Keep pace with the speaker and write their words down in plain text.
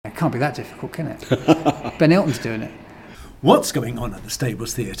can't be that difficult, can it? Ben Elton's doing it. What's going on at the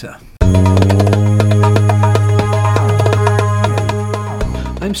Stables Theatre?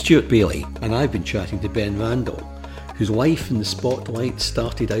 I'm Stuart Bailey, and I've been chatting to Ben Randall, whose life in the spotlight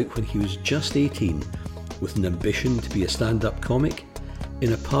started out when he was just 18, with an ambition to be a stand-up comic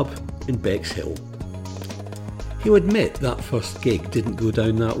in a pub in Bexhill. He'll admit that first gig didn't go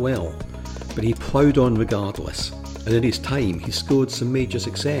down that well, but he ploughed on regardless, and in his time he scored some major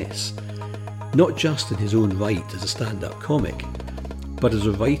success, not just in his own right as a stand-up comic, but as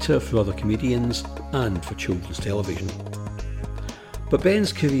a writer for other comedians and for children's television. But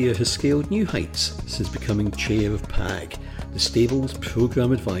Ben's career has scaled new heights since becoming chair of PAG, the Stables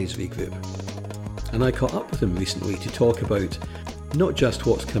Programme Advisory Group. And I caught up with him recently to talk about not just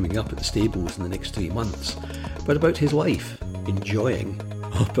what's coming up at the Stables in the next 3 months, but about his life, enjoying,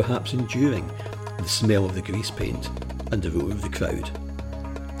 or perhaps enduring, the smell of the grease paint and the roar of the crowd.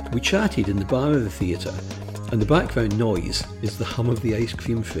 We chatted in the bar of the theatre, and the background noise is the hum of the ice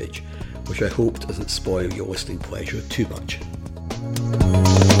cream fridge, which I hope doesn't spoil your listening pleasure too much.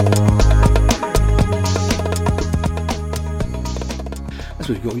 I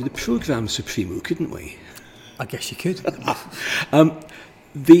suppose we got the programme supremo, couldn't we? I guess you could.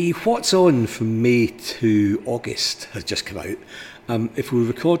 The What's On from May to August has just come out. If we're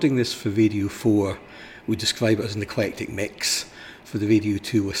recording this for Radio 4, we'd describe it as an eclectic mix. For the Radio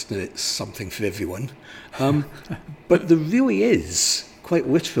 2 listener, it's something for everyone. But there really is, quite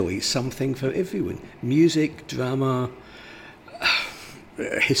literally, something for everyone. Music, drama,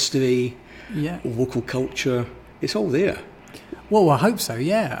 history, local culture, it's all there. Well, I hope so,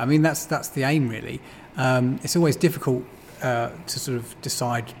 yeah. I mean, that's the aim, really. It's always difficult to sort of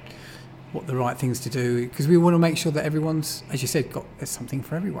decide what the right things to do, because we want to make sure that everyone's, as you said, there's something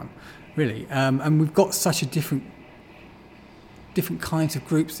for everyone, really. And we've got such a different kinds of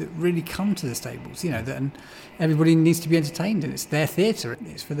groups that really come to the Stables, and everybody needs to be entertained, and it's their theatre.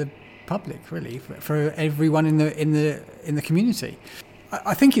 It's for the public, really, for everyone in the community.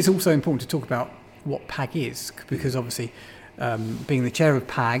 I think it's also important to talk about what PAG is, because obviously, being the chair of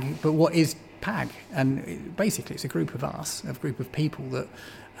PAG, but what is PAG? And basically, it's a group of people that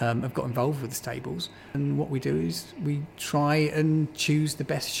have got involved with the Stables. And what we do is we try and choose the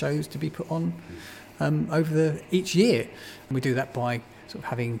best shows to be put on over each year. And we do that by sort of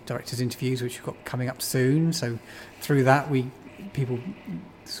having directors' interviews, which we've got coming up soon. So through that, people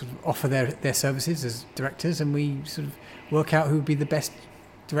sort of offer their services as directors, and we sort of work out who would be the best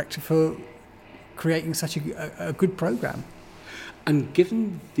director for creating such a good programme. And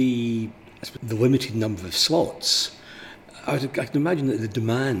given the limited number of slots, I can imagine that the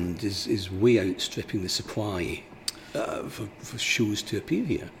demand is way outstripping the supply for shows to appear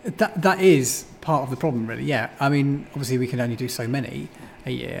here. That is part of the problem, really, yeah. I mean, obviously we can only do so many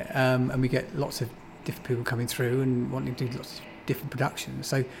a year, and we get lots of different people coming through and wanting to do lots of different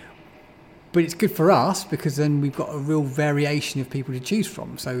productions. But it's good for us, because then we've got a real variation of people to choose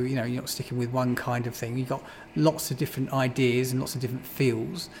from. So, you're not sticking with one kind of thing. You've got lots of different ideas and lots of different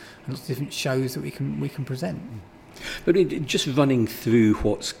feels and lots of different shows that we can present. But just running through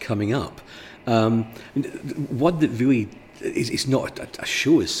what's coming up, one that really is not a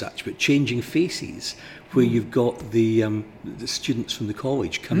show as such, but Changing Faces, where you've got the students from the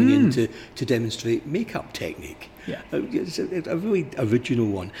college coming in to demonstrate makeup technique. Yeah. It's a really original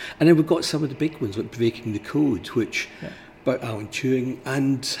one. And then we've got some of the big ones like Breaking the Code, which about Alan Turing,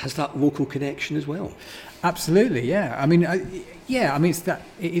 and has that local connection as well. Absolutely, yeah. I mean, it is that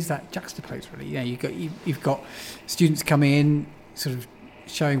juxtapose, really. Yeah, you've got students coming in, sort of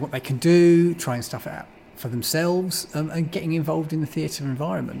showing what they can do, trying stuff out for themselves, and getting involved in the theatre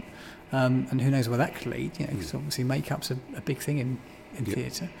environment. And who knows where that could lead? Because obviously makeup's a big thing in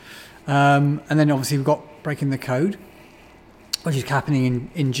theatre. And then obviously we've got Breaking the Code, which is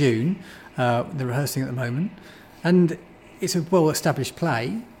happening in June. They're rehearsing at the moment, and it's a well-established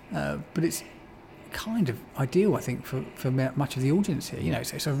play, but it's kind of ideal, I think, for much of the audience here.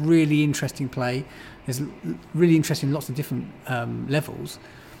 It's a really interesting play. There's really interesting lots of different levels,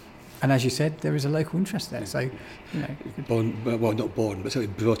 and as you said, there is a local interest there. So, not born, but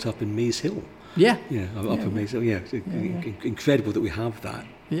certainly brought up in Maze Hill. Yeah, up in Maze Hill. Yeah, it's incredible that we have that.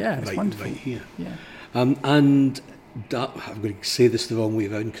 Yeah, it's wonderful. Right here. Yeah, and that, I'm going to say this the wrong way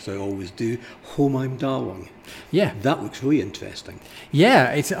around because I always do. Home I'm Darling. Yeah, that looks really interesting.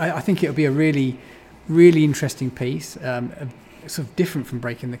 Yeah, I think it'll be a really, really interesting piece. Sort of different from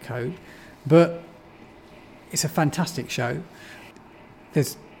Breaking the Code, but it's a fantastic show.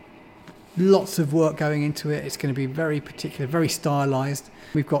 There's lots of work going into it. It's going to be very particular, very stylised.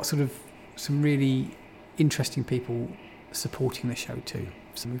 We've got sort of some really interesting people supporting the show too.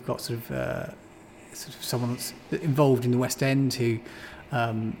 So we've got sort of someone that's involved in the West End who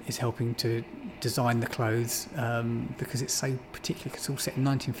is helping to design the clothes because it's so particular. 'Cause it's all set in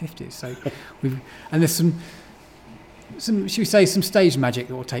 1950s. So and there's some should we say some stage magic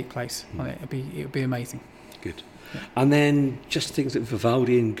that will take place on it. It'll be amazing. Good. Yeah. And then just things like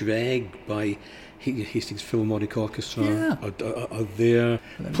Vivaldi and Grieg by Hastings Philharmonic Orchestra are there.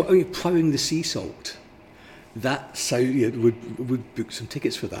 Ploughing the Sea Salt. That sound, would book some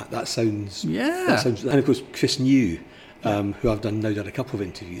tickets for that. That sounds. Yeah. And of course, Chris New, who I've done a couple of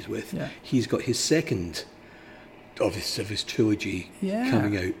interviews with. Yeah. He's got his second of his trilogy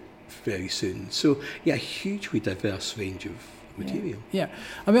coming out very soon. So a hugely diverse range of material. Yeah.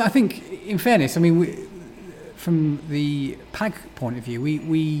 I mean, I think, in fairness, from the PAG point of view,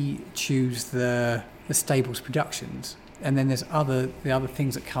 we choose the stables productions, and then there's the other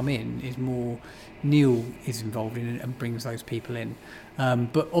things that come in is more. Neil is involved in it and brings those people in,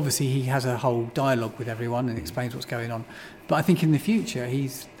 but obviously he has a whole dialogue with everyone and explains what's going on. But I think in the future,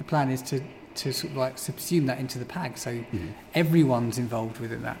 the plan is to sort of like subsume that into the PAG, so everyone's involved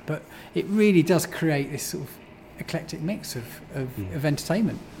within that. But it really does create this sort of eclectic mix of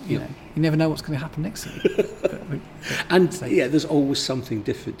entertainment. You know, you never know what's going to happen next year. And there's always something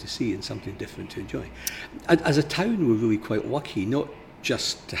different to see and something different to enjoy. As a town, we're really quite lucky, not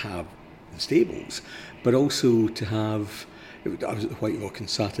just to have the stables, but also to have. I was at the White Rock on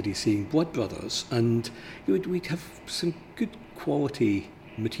Saturday seeing Blood Brothers, and we'd have some good quality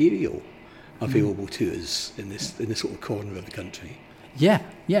material available to us in this little corner of the country. Yeah,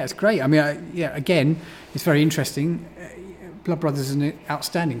 it's great. I mean, again, it's very interesting. Blood Brothers is an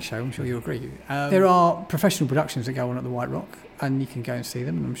outstanding show. I'm sure you agree. There are professional productions that go on at the White Rock, and you can go and see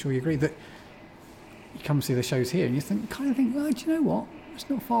them. And I'm sure you agree that you come see the shows here, and you kind of think, well, do you know what? It's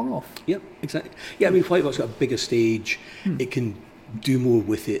not far off. Yep, exactly. Yeah, I mean, White Rock's got a bigger stage. It can do more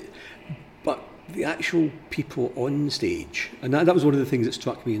with it. But the actual people on stage, and that was one of the things that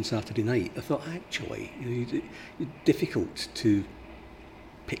struck me on Saturday night. I thought, actually, it's difficult to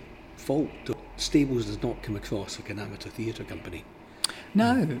pick fault. Stables does not come across like an amateur theatre company.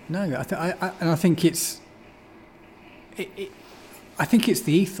 No. I think it's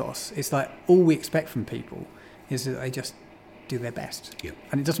the ethos. It's like all we expect from people is that they just do their best. Yep.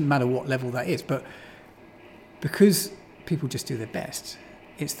 And it doesn't matter what level that is, but because people just do their best,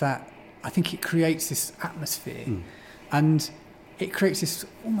 it's that I think it creates this atmosphere and it creates this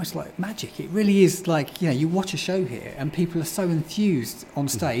almost like magic. It really is like, you watch a show here and people are so enthused on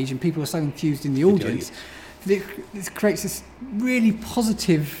stage and people are so enthused in the audience. It creates this really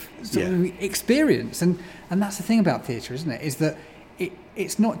positive sort of experience. And that's the thing about theatre, isn't it? Is that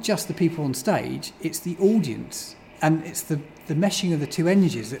it's not just the people on stage, it's the audience. And it's the meshing of the two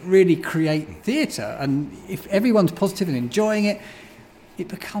energies that really create theatre. And if everyone's positive and enjoying it, it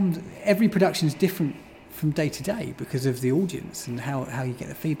becomes, every production is different from day to day because of the audience and how you get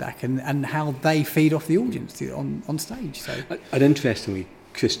the feedback and how they feed off the audience on stage. So, and interestingly,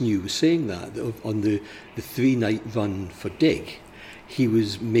 Chris New was saying that on the 3-night run for Dig, he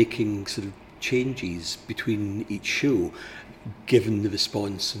was making sort of changes between each show, given the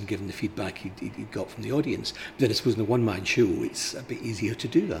response and given the feedback he got from the audience. But then I suppose in a one-man show, it's a bit easier to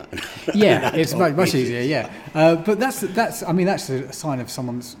do that. Yeah, it's much easier, yeah. But that's a sign of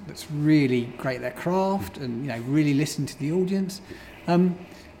someone that's really great at their craft and, really listen to the audience.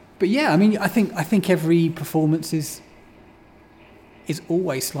 But yeah, I mean, I think every performance is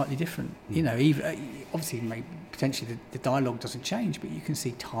always slightly different. Even, obviously, maybe potentially the dialogue doesn't change, but you can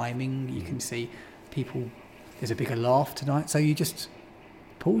see timing, you can see people. There's a bigger laugh tonight, so you just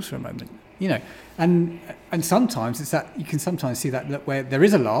pause for a moment, and sometimes it's that you can sometimes see that where there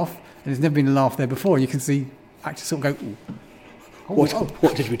is a laugh and there's never been a laugh there before. You can see actors sort of go,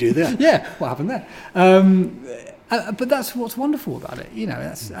 what did we do there? Yeah, what happened there? But that's what's wonderful about it,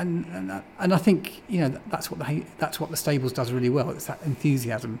 That's and I think that's what the stables does really well. It's that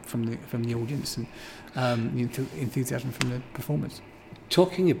enthusiasm from the audience and the enthusiasm from the performers.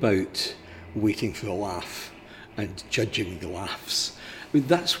 Talking about waiting for a laugh and judging the laughs. I mean,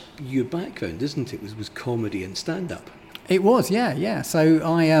 that's your background, isn't it? Was comedy and stand-up. It was, yeah. So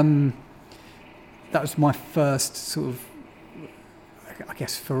I that was my first sort of, I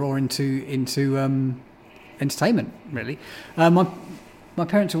guess, furore into entertainment. Really, my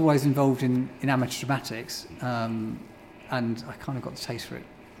parents were always involved in amateur dramatics, and I kind of got the taste for it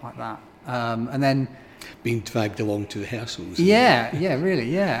like that. And then being dragged along to rehearsals. Yeah,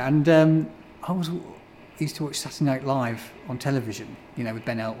 really, yeah. And I used to watch Saturday Night Live on television, with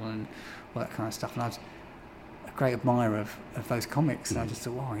Ben Elton and all that kind of stuff. And I was a great admirer of those comics. And I just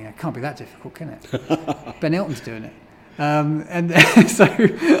thought, wow, it can't be that difficult, can it? Ben Elton's doing it. And so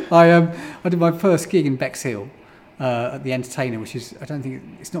I did my first gig in Bexhill at the Entertainer, which is, I don't think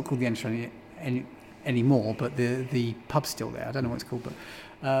it's not called the Entertainer anymore, but the pub's still there. I don't know what it's called,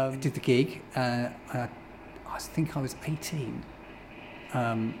 but did the gig. I think I was 18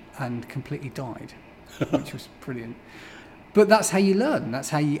 and completely died, which was brilliant. But that's how you learn. That's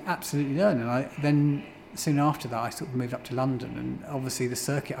how you absolutely learn. And then soon after that, I sort of moved up to London, and obviously the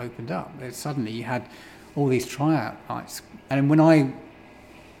circuit opened up. Suddenly you had all these tryout nights. And when I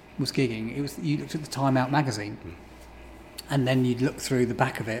was gigging, you looked at the Time Out magazine, and then you'd look through the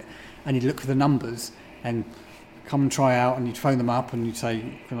back of it, and you'd look for the numbers, and come and try out, and you'd phone them up, and you'd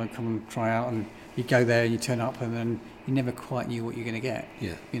say, "Can I come and try out?" And you'd go there, and you turn up, and then you never quite knew what you're going to get.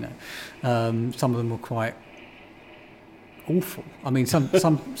 Yeah. Some of them were quite awful. I mean, some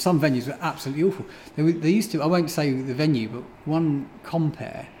venues were absolutely awful. They used to. I won't say the venue, but one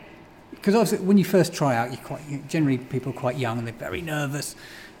compare. Because obviously, when you first try out, generally people are quite young and they're very nervous,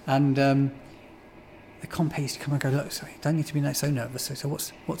 and the compare used to come and go, "Look, sorry, don't need to be so nervous. So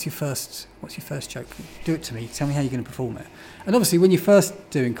what's your first joke? Do it to me. Tell me how you're going to perform it." And obviously, when you're first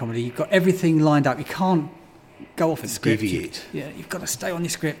doing comedy, you've got everything lined up. You can't go off the script. Deviate. You've got to stay on your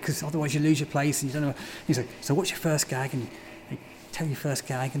script, because otherwise you lose your place and you don't know. He's like, "So what's your first gag?" And you tell your first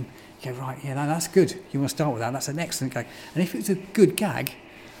gag, and you go, "Right, yeah, that's good. You want to start with that? That's an excellent gag." And if it's a good gag,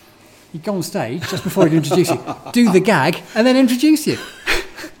 you go on stage just before he introduces you, do the gag, and then introduce you.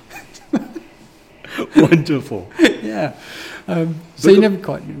 Wonderful. Yeah. So you never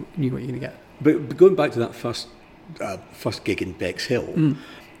quite knew what you're going to get. But going back to that first gig in Bexhill,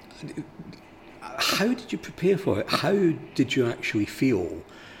 how did you prepare for it? How did you actually feel?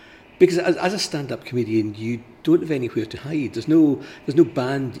 Because as a stand-up comedian, you don't have anywhere to hide. There's no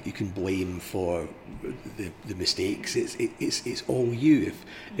band that you can blame for the mistakes. It's all you.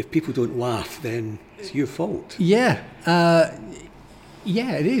 If people don't laugh, then it's your fault. Yeah.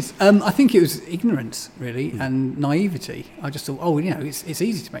 Yeah, it is. I think it was ignorance, really, and naivety. I just thought, it's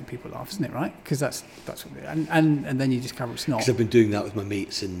easy to make people laugh, isn't it, right? Because that's what and then you discover it's not. Because I've been doing that with my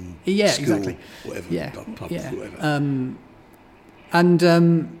mates in school, exactly. Whatever, pubs, whatever.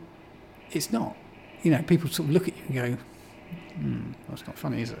 It's not. People sort of look at you and go, that's not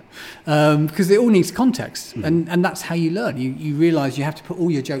funny, is it? Because it all needs context, and that's how you learn. You realise you have to put all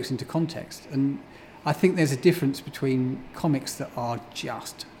your jokes into context, and I think there's a difference between comics that are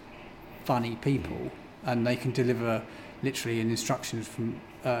just funny people and they can deliver literally an instructions from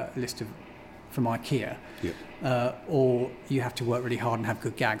a list from IKEA, or you have to work really hard and have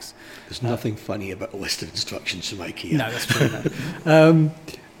good gags. There's nothing funny about a list of instructions from IKEA. No, that's true. No.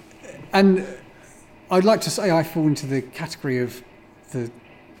 And I'd like to say I fall into the category of the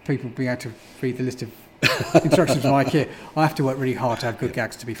people being able to read the list of instructions from IKEA. I have to work really hard to have good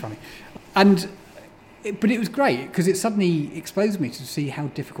gags to be funny. But it was great, because it suddenly exposed me to see how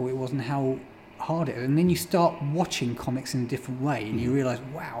difficult it was and how hard it is. And then you start watching comics in a different way, and you realise,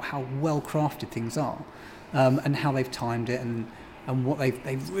 wow, how well crafted things are, and how they've timed it, and what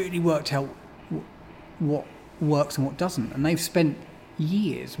they've really worked out what works and what doesn't. And they've spent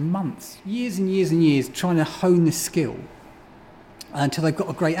years and years trying to hone this skill until they've got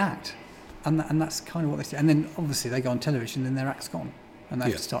a great act. And that's kind of what they do. And then obviously they go on television and their act's gone, and they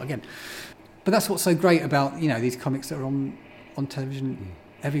have to start again. But that's what's so great about these comics that are on television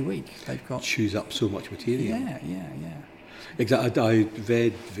every week. They've got chews up so much material. Yeah. Exactly. I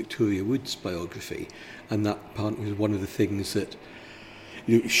read Victoria Wood's biography, and that apparently was one of the things that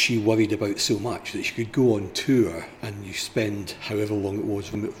she worried about so much, that she could go on tour and you spend however long it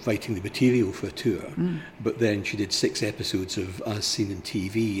was writing the material for a tour, but then she did 6 episodes of As Seen in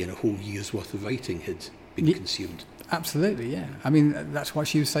TV, and a whole year's worth of writing had been consumed. Absolutely, yeah. I mean, that's why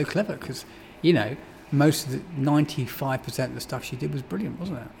she was so clever, because most of the 95% of the stuff she did was brilliant,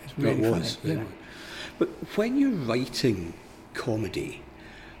 wasn't it? It's really funny. But when you're writing comedy,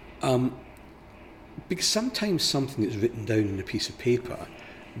 because sometimes something that's written down on a piece of paper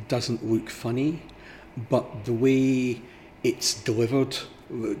doesn't look funny, but the way it's delivered,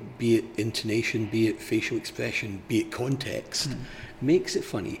 be it intonation, be it facial expression, be it context, makes it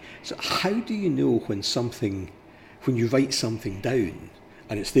funny. So how do you know when you write something down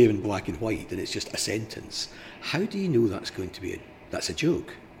and it's there in black and white and it's just a sentence, how do you know that's that's a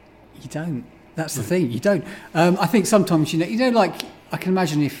joke? You don't. That's the thing. You don't. I think sometimes like I can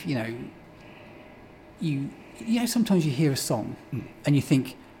imagine if sometimes you hear a song and you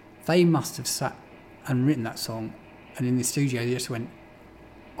think they must have sat and written that song, and in the studio they just went,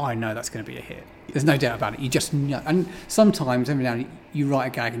 I know that's going to be a hit. There's no doubt about it. You just know. And sometimes every now and then you write a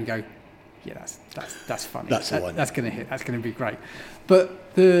gag and you go, yeah, that's funny. That's the one. That's going to hit. That's going to be great. But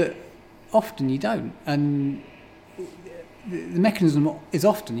often you don't. And the mechanism is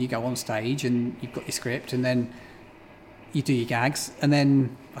often you go on stage and you've got your script, and then you do your gags, and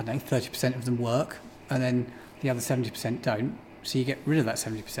then, I don't know, 30% of them work, and then the other 70% don't. So you get rid of that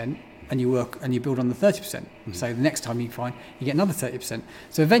 70%, and you work and you build on the 30%. Mm-hmm. So the next time you get another 30%.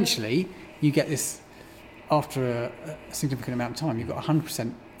 So eventually you get this, after a significant amount of time, you've got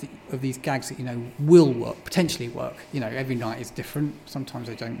 100% of these gags that will work, potentially work. Every night is different. Sometimes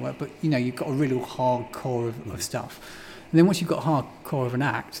they don't work, but you've got a real hardcore of stuff. And then once you've got a hardcore of an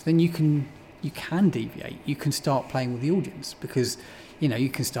act, then you can deviate. You can start playing with the audience, because you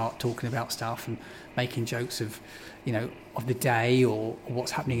can start talking about stuff and making jokes of of the day or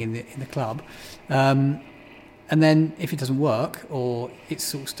what's happening in the club. And then if it doesn't work, or it's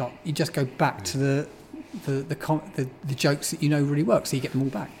sort of you just go back to the jokes that really work, so you get them all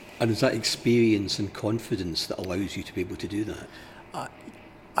back. And is that experience and confidence that allows you to be able to do that?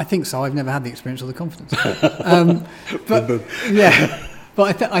 I think so. I've never had the experience or the confidence. But yeah,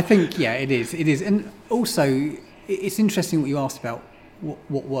 but I think it is. And also, it's interesting what you asked about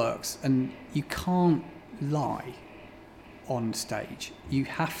what works, and you can't lie on stage. You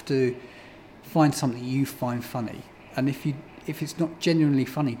have to find something you find funny, and if it's not genuinely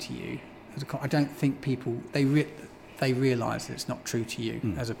funny to you, I don't think people they realise that it's not true to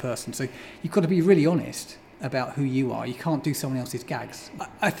you as a person. So you've got to be really honest about who you are. You can't do someone else's gags.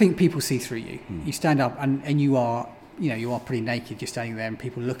 I think people see through you. You stand up and you are pretty naked. You're standing there and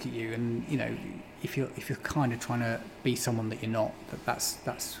people look at you, and if you're kind of trying to be someone that you're not,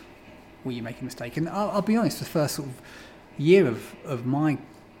 that's where you make a mistake. And I'll be honest, the first sort of year of my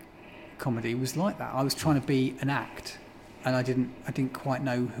comedy was like that. I was trying to be an act, and I didn't quite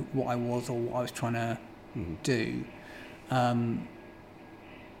know what I was or what I was trying to do.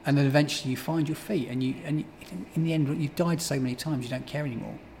 And then eventually you find your feet, and in the end you've died so many times you don't care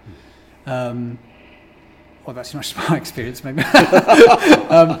anymore. Well, that's not my experience, maybe.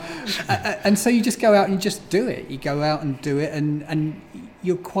 And so you just go out and you just do it. You go out and do it, and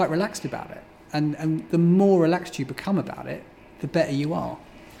you're quite relaxed about it. And the more relaxed you become about it, the better you are.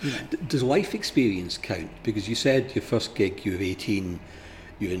 Does life experience count? Because you said your first gig, you were 18,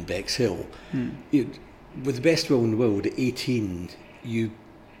 you were in Bexhill. With the best will in the world, at 18, you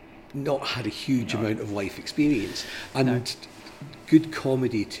not had a huge amount of life experience. And good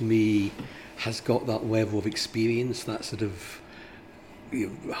comedy, to me, has got that level of experience, that sort of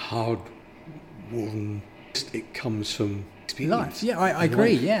hard-worn. It comes from experience. Life. Yeah, I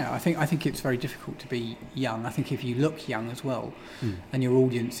agree. Life. Yeah, I think it's very difficult to be young. I think if you look young as well, and your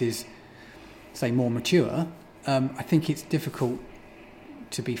audience is, say, more mature, I think it's difficult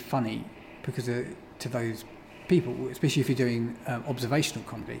to be funny because to those people, especially if you're doing observational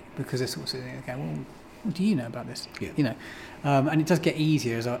comedy, because they're sort of sitting there going, well, what do you know about this? Yeah. And it does get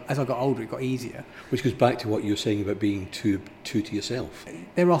easier as I got older. It got easier. Which goes back to what you were saying about being true to yourself.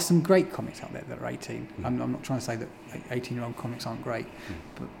 There are some great comics out there that are 18. I'm not trying to say that 18-year-old comics aren't great,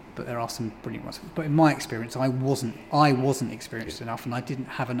 but there are some brilliant ones. But in my experience, I wasn't experienced enough, and I didn't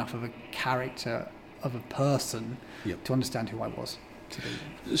have enough of a character of a person to understand who I was.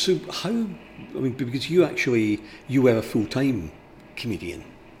 So because you were a full-time comedian.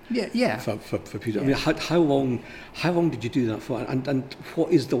 Yeah. For people. Yeah. How long did you do that for? And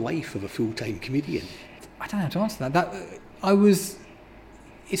what is the life of a full-time comedian? I don't know how to answer that.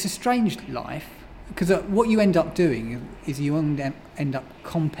 It's a strange life, because what you end up doing is you end up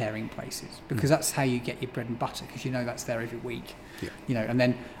comparing places, because that's how you get your bread and butter, because that's there every week.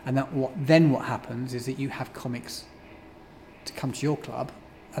 And what happens is that you have comics to come to your club,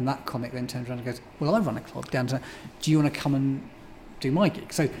 and that comic then turns around and goes, well, I run a club down to, do you want to come and do my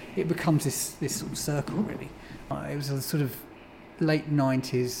gig? So it becomes this sort of circle, really. It was a sort of late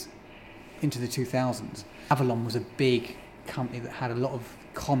 90s into the 2000s. Avalon was a big company that had a lot of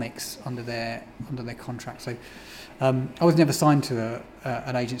comics under their contract. So I was never signed to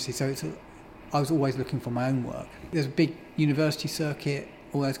an agency, so I was always looking for my own work. There's a big university circuit,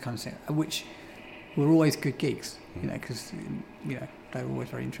 all those kinds of things, which were always good gigs, because they were always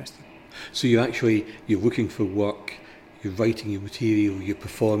very interesting. So you're looking for work, you're writing your material, you're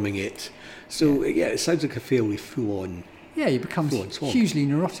performing it. So it sounds like a fairly full-on. Yeah, you become hugely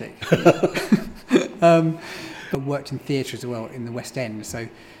neurotic. I worked in theatre as well in the West End, so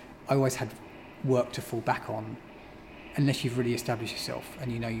I always had work to fall back on, unless you've really established yourself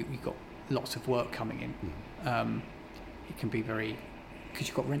and you've got lots of work coming in. It can be very, because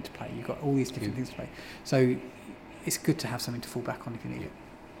you've got rent to pay, you've got all these different things to pay. So it's good to have something to fall back on if you need it.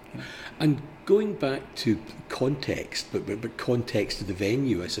 And going back to context, but context of the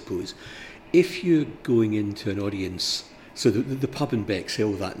venue, I suppose, if you're going into an audience So the pub in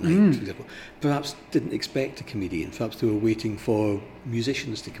Bexhill that night, for example, perhaps didn't expect a comedian. Perhaps they were waiting for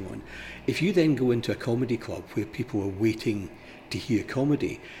musicians to come on. If you then go into a comedy club where people are waiting to hear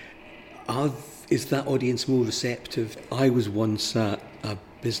comedy, is that audience more receptive? I was once at a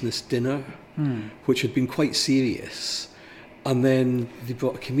business dinner, which had been quite serious, and then they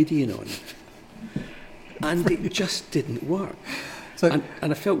brought a comedian on, and it just didn't work. So,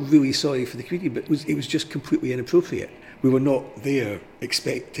 and I felt really sorry for the comedian, but it was just completely inappropriate. We were not there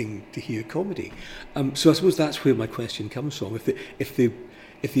expecting to hear comedy. So I suppose that's where my question comes from. If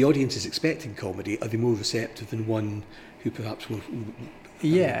the audience is expecting comedy, are they more receptive than one who perhaps will?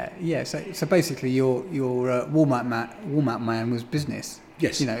 Yeah. So basically, your Walmart man was business.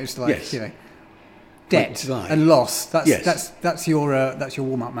 Yes. It's like debt Right. and loss. That's your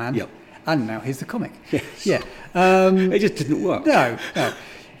Walmart man. Yep. And now here's the comic. Yes. Yeah. It just didn't work. No.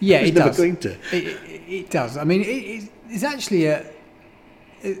 Yeah, it never does. Going to. It does. I mean, it's actually a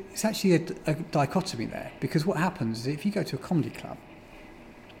dichotomy there, because what happens is if you go to a comedy club,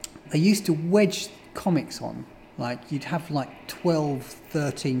 they used to wedge comics on. Like, you'd have like 12,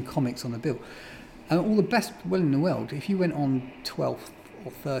 13 comics on the bill. And all the best in the world, if you went on 12th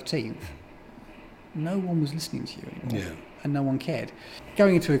or 13th, no one was listening to you anymore. Yeah. And no one cared.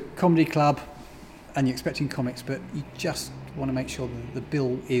 Going into a comedy club and you're expecting comics, but you just want to make sure that the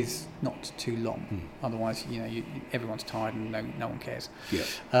bill is not too long. Otherwise, everyone's tired and no one cares. Yeah.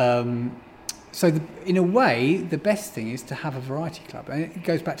 So in a way, the best thing is to have a variety club. And it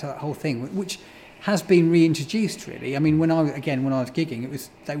goes back to that whole thing, which has been reintroduced, really. I mean, when I was gigging,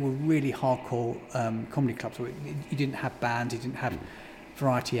 they were really hardcore comedy clubs. Where you didn't have bands, you didn't have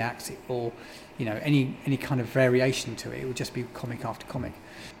variety acts, or any kind of variation to it. It would just be comic after comic,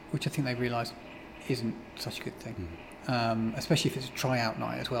 which I think they realised isn't such a good thing, especially if it's a tryout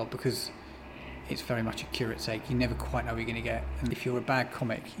night as well, because it's very much a curate's egg. You never quite know what you're going to get, and if you're a bad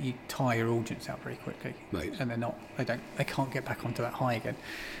comic, you tire your audience out very quickly, right. And they can't get back onto that high again.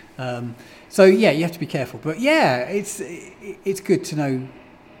 So yeah, you have to be careful. But yeah, it's good to know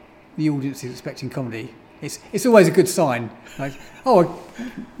the audience is expecting comedy. It's always a good sign. Like, I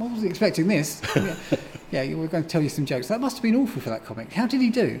wasn't expecting this. Yeah, we're going to tell you some jokes. That must have been awful for that comic. How did he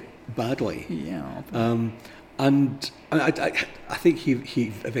do? Badly. Yeah. And I think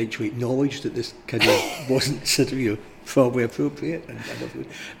he eventually acknowledged that this kind of wasn't sort of probably appropriate.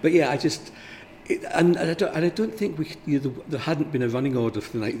 But yeah, I don't think there hadn't been a running order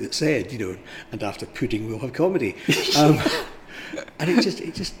for the night that said, and after pudding we'll have comedy. And it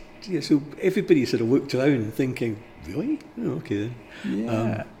just so everybody sort of looked around thinking, really? Oh, okay then.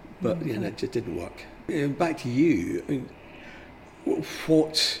 Yeah. But it just didn't work. Back to you. I mean,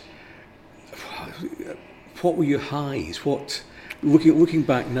 what were your highs? Looking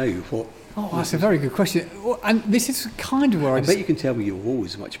back now, what? Oh, that's a very good question. And this is kind of where I bet you can tell me your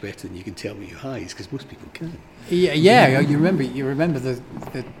lows much better than you can tell me your highs, because most people can. Yeah. You remember the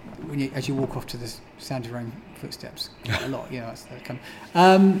when as you walk off to the sound of your own footsteps quite a lot. That's that kind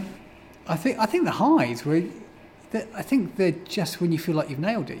of, I think the highs were. I think they're just when you feel like you've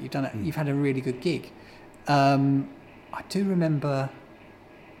nailed it. You've done it. You've had a really good gig. I do remember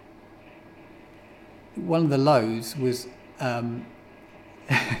one of the lows was a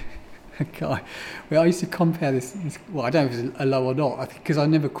guy. Well, I used to compare this. Well, I don't know if it's a low or not, because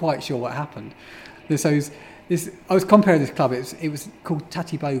I'm never quite sure what happened. So I was comparing this club. It was called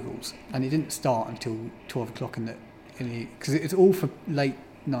Tatty Bogles, and it didn't start until 12 o'clock because it's all for late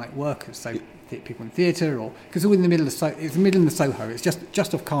night workers. So people in theatre, or because all in the middle of it's the middle of the Soho. It's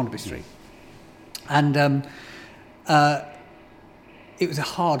just off Carnaby Street, and it was a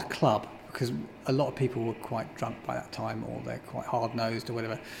hard club because a lot of people were quite drunk by that time, or they're quite hard nosed or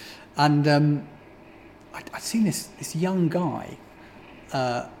whatever. And I'd seen this young guy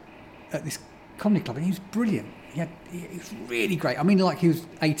at this comedy club, and he was brilliant. He was really great. I mean, like, he was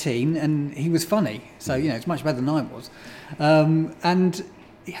 18 and he was funny, so it's much better than I was. And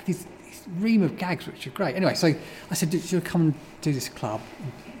he had this ream of gags which were great. Anyway, so I said, "Should you come and do this club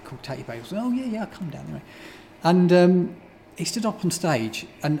called Tatty Bagels?" Oh yeah, I'll come down anyway. And he stood up on stage,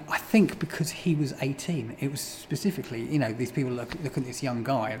 and I think because he was 18, it was specifically, these people look at this young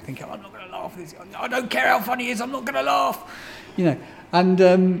guy and think, "I'm not going to laugh at this. I don't care how funny he is. I'm not going to laugh,"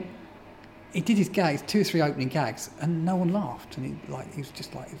 And he did his gags, 2 or 3 opening gags, and no one laughed. And he was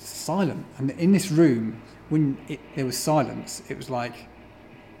just like, it was silent. And in this room, when there was silence, it was like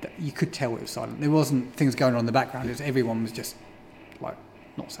you could tell it was silent. There wasn't things going on in the background. Everyone was just like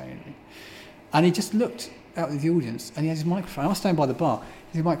not saying anything. And he just looked out at the audience, and he had his microphone. I was standing by the bar. He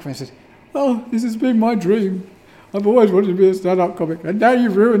had his microphone and said, "Oh, this has been my dream. I've always wanted to be a stand-up comic, and now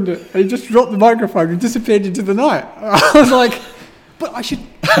you've ruined it. And he just dropped the microphone and disappeared into the night. I was like, but I should,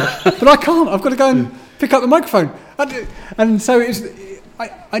 but I can't. I've got to go and pick up the microphone. And so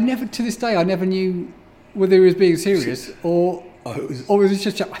I never, to this day, I never knew whether he was being serious or was it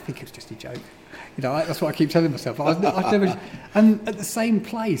just. I think it was just a joke. You know, that's what I keep telling myself. I've never, and at the same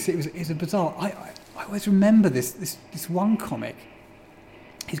place, it was a bizarre. I always remember this one comic.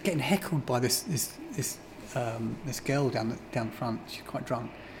 He's getting heckled by this girl down the front. She's quite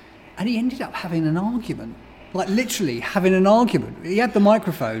drunk, and he ended up having an argument, like literally having an argument. He had the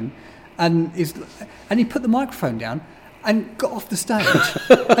microphone, and he put the microphone down and got off the stage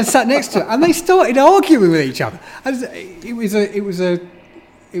and sat next to it, and they started arguing with each other. And it was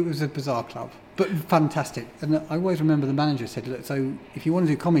a bizarre club, but fantastic. And I always remember the manager said, "Look, so if you want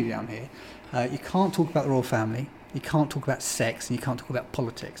to do comedy down here, you can't talk about the royal family, you can't talk about sex, and you can't talk about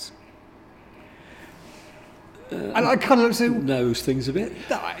politics." And I kind of knows things a bit.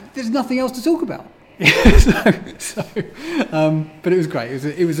 There's nothing else to talk about. But it was great.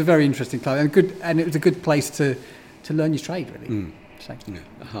 It was a very interesting club and it was a good place to learn your trade, really. So,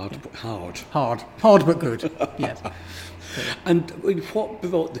 hard but good. Yes. And what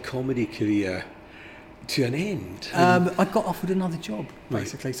brought the comedy career to an end? I got offered another job,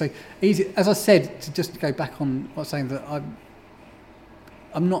 basically. Right. So, as I said, to just go back on what I was saying, that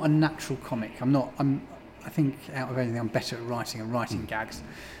I'm not a natural comic. I think out of anything, I'm better at writing gags,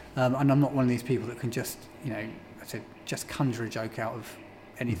 and I'm not one of these people that can just, just conjure a joke out of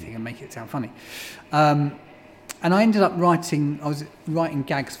anything and make it sound funny. And I ended up I was writing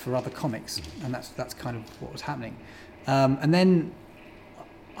gags for other comics, and that's kind of what was happening. And then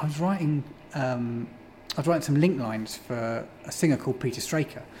I was writing some link lines for a singer called Peter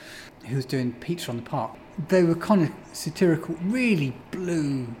Straker, who was doing Pizza on the Park. They were kind of satirical, really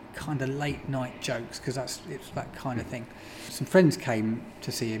blue, kind of late night jokes, because it's that kind of thing. Some friends came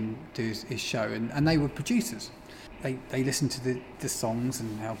to see him do his show, and they were producers. They listened to the songs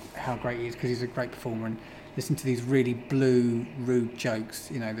and how great he is, because he's a great performer, and listened to these really blue, rude jokes,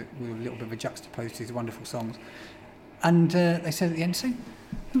 that were a little bit of a juxtaposed to these wonderful songs. And they said at the end, "So,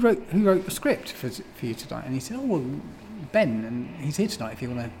 who wrote the script for you tonight?" And he said, "Oh, well, Ben, and he's here tonight if you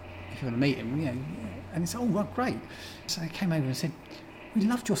want to meet him." And he said, "Oh, well, great." So they came over and said, "We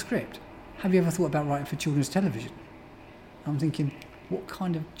loved your script. Have you ever thought about writing for children's television?" I'm thinking, what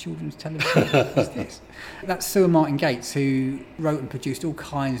kind of children's television is this? That's Sue and Martin Gates, who wrote and produced all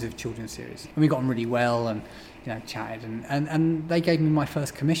kinds of children's series. And we got on really well and chatted. And they gave me my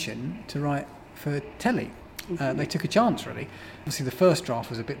first commission to write for telly. They took a chance, really. Obviously, the first draft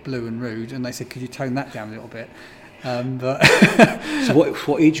was a bit blue and rude, and they said, "Could you tone that down a little bit?" But so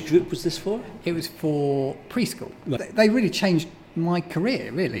what age group was this for? It was for preschool. They really changed my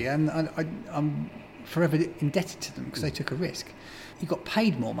career, really, and I'm forever indebted to them because they took a risk. You got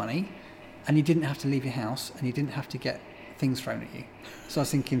paid more money, and you didn't have to leave your house, and you didn't have to get things thrown at you. So I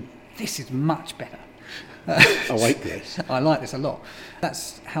was thinking, this is much better. I like this. I like this a lot.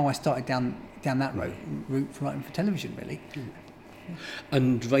 That's how I started down that route for writing for television, really.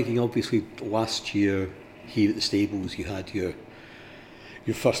 And writing, obviously, last year here at the Stables, you had your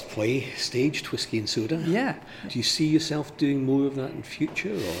first play staged, Whiskey and Soda. Yeah. Do you see yourself doing more of that in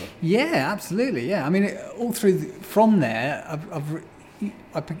future? Or? Yeah, absolutely. Yeah, I mean, all through from there,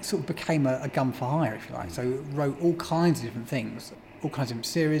 I sort of became a gun for hire, if you like. So wrote all kinds of different things, all kinds of different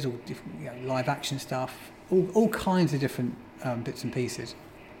series, all different live action stuff, all kinds of different bits and pieces.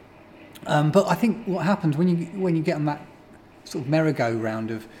 But I think what happens when you get on that sort of merry-go-round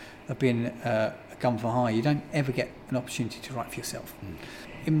of being a gun for hire, you don't ever get an opportunity to write for yourself.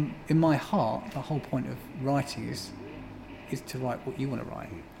 In my heart, the whole point of writing is to write what you want to write.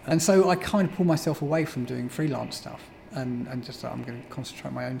 And so I kind of pull myself away from doing freelance stuff and just I'm going to concentrate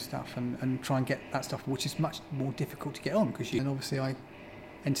on my own stuff and try and get that stuff, which is much more difficult to get on and obviously I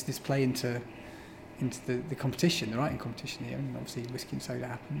entered this play into the competition, the writing competition here, and obviously Whiskey and Soda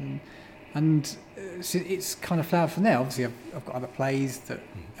happened, and so it's kind of flowered from there. Obviously I've got other plays that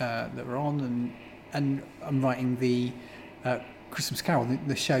were on, and I'm writing the Christmas Carol,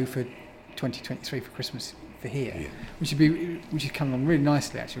 the show for 2023 for Christmas for here, yeah. which is coming along really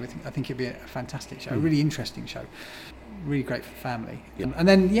nicely actually. I think it'd be a fantastic show, a really interesting show, really great for the family. Yeah. And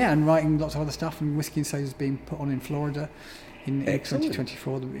then and writing lots of other stuff, and Whiskey and Soda is being put on in Florida in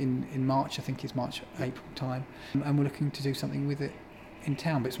 2024 in March. I think it's April time, and we're looking to do something with it in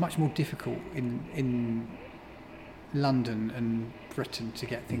town, but it's much more difficult in London and Britain to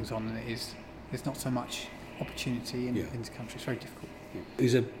get things on than it is. There's not so much opportunity in this country. It's very difficult. It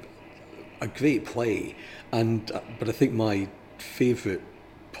was a great play, but I think my favourite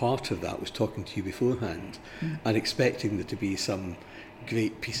part of that was talking to you beforehand and expecting there to be some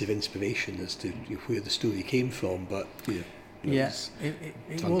great piece of inspiration as to where the story came from, but it was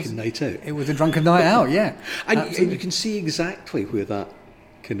drunken night out. It was a drunken night out, yeah. And you can see exactly where that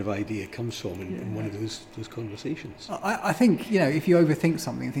kind of idea comes from in one of those conversations. I think, if you overthink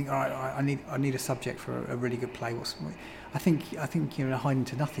something and think, all right, I need a subject for a really good play, I think you're hiding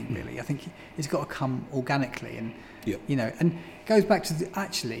to nothing really. I think it's got to come organically, and and it goes back to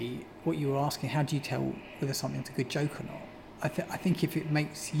actually what you were asking: how do you tell whether something's a good joke or not? I think if it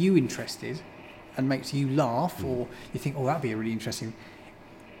makes you interested and makes you laugh, or you think, oh, that'd be a really interesting,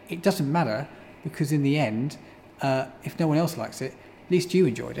 it doesn't matter, because in the end, if no one else likes it, at least you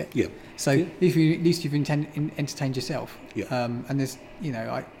enjoyed it. Yeah. So at least you've entertained yourself. Yeah. And there's,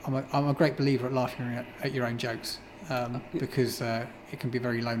 I'm a great believer at laughing at your own jokes, because it can be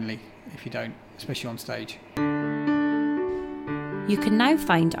very lonely if you don't, especially on stage. You can now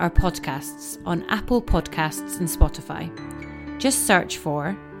find our podcasts on Apple Podcasts and Spotify. Just search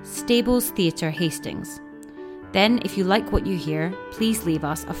for Stables Theatre Hastings. Then, if you like what you hear, please leave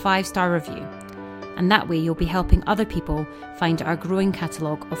us a 5-star review. And that way you'll be helping other people find our growing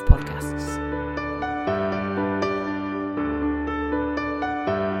catalogue of podcasts.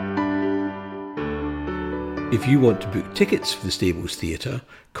 If you want to book tickets for the Stables Theatre,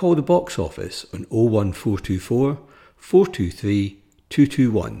 call the box office on 01424 423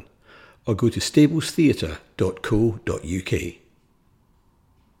 221 or go to stablestheatre.co.uk.